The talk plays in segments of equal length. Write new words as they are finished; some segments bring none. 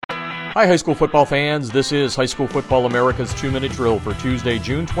Hi, high school football fans. This is High School Football America's 2-Minute Drill for Tuesday,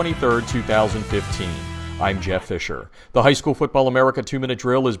 June 23rd, 2015. I'm Jeff Fisher. The High School Football America 2-Minute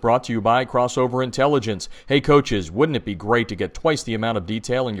Drill is brought to you by Crossover Intelligence. Hey coaches, wouldn't it be great to get twice the amount of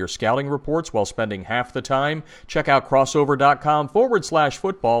detail in your scouting reports while spending half the time? Check out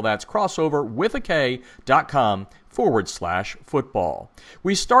crossover.com/football. That's crossover with a K.com/football.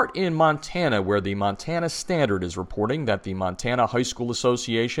 We start in Montana, where the Montana Standard is reporting that the Montana High School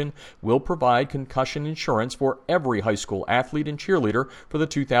Association will provide concussion insurance for every high school athlete and cheerleader for the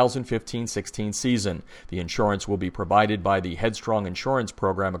 2015-16 season. The insurance will be provided by the Headstrong Insurance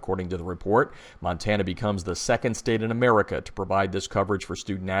Program, according to the report. Montana becomes the second state in America to provide this coverage for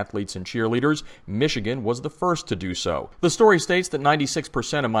student athletes and cheerleaders. Michigan was the first to do so. The story states that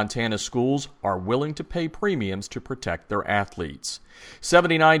 96% of Montana's schools are willing to pay premiums to protect their athletes.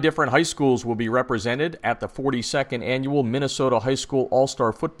 79 different high schools will be represented at the 42nd Annual Minnesota High School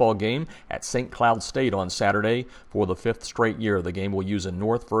All-Star Football Game at St. Cloud State on Saturday. For the fifth straight year, the game will use a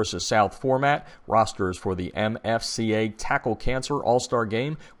North versus South format. Rosters for the MFCA Tackle Cancer All-Star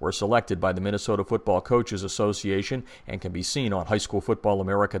Game were selected by the Minnesota Football Coaches Association and can be seen on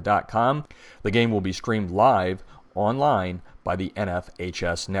highschoolfootballamerica.com. The game will be streamed live online by the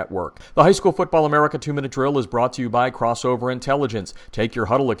NFHS Network. The High School Football America 2-Minute Drill is brought to you by Crossover Intelligence. Take your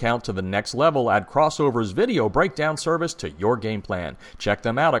huddle account to the next level. Add Crossover's video breakdown service to your game plan. Check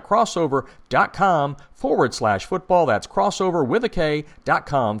them out at crossover.com/football. That's crossover with a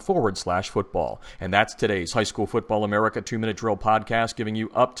K.com/football. And that's today's High School Football America 2-Minute Drill podcast, giving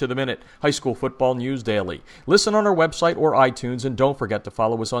you up-to-the-minute high school football news daily. Listen on our website or iTunes, and don't forget to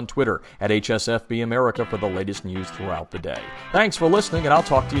follow us on Twitter at HSFB America for the latest news throughout the day. Thanks for listening, and I'll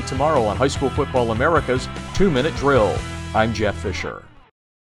talk to you tomorrow on High School Football America's 2-Minute Drill. I'm Jeff Fisher.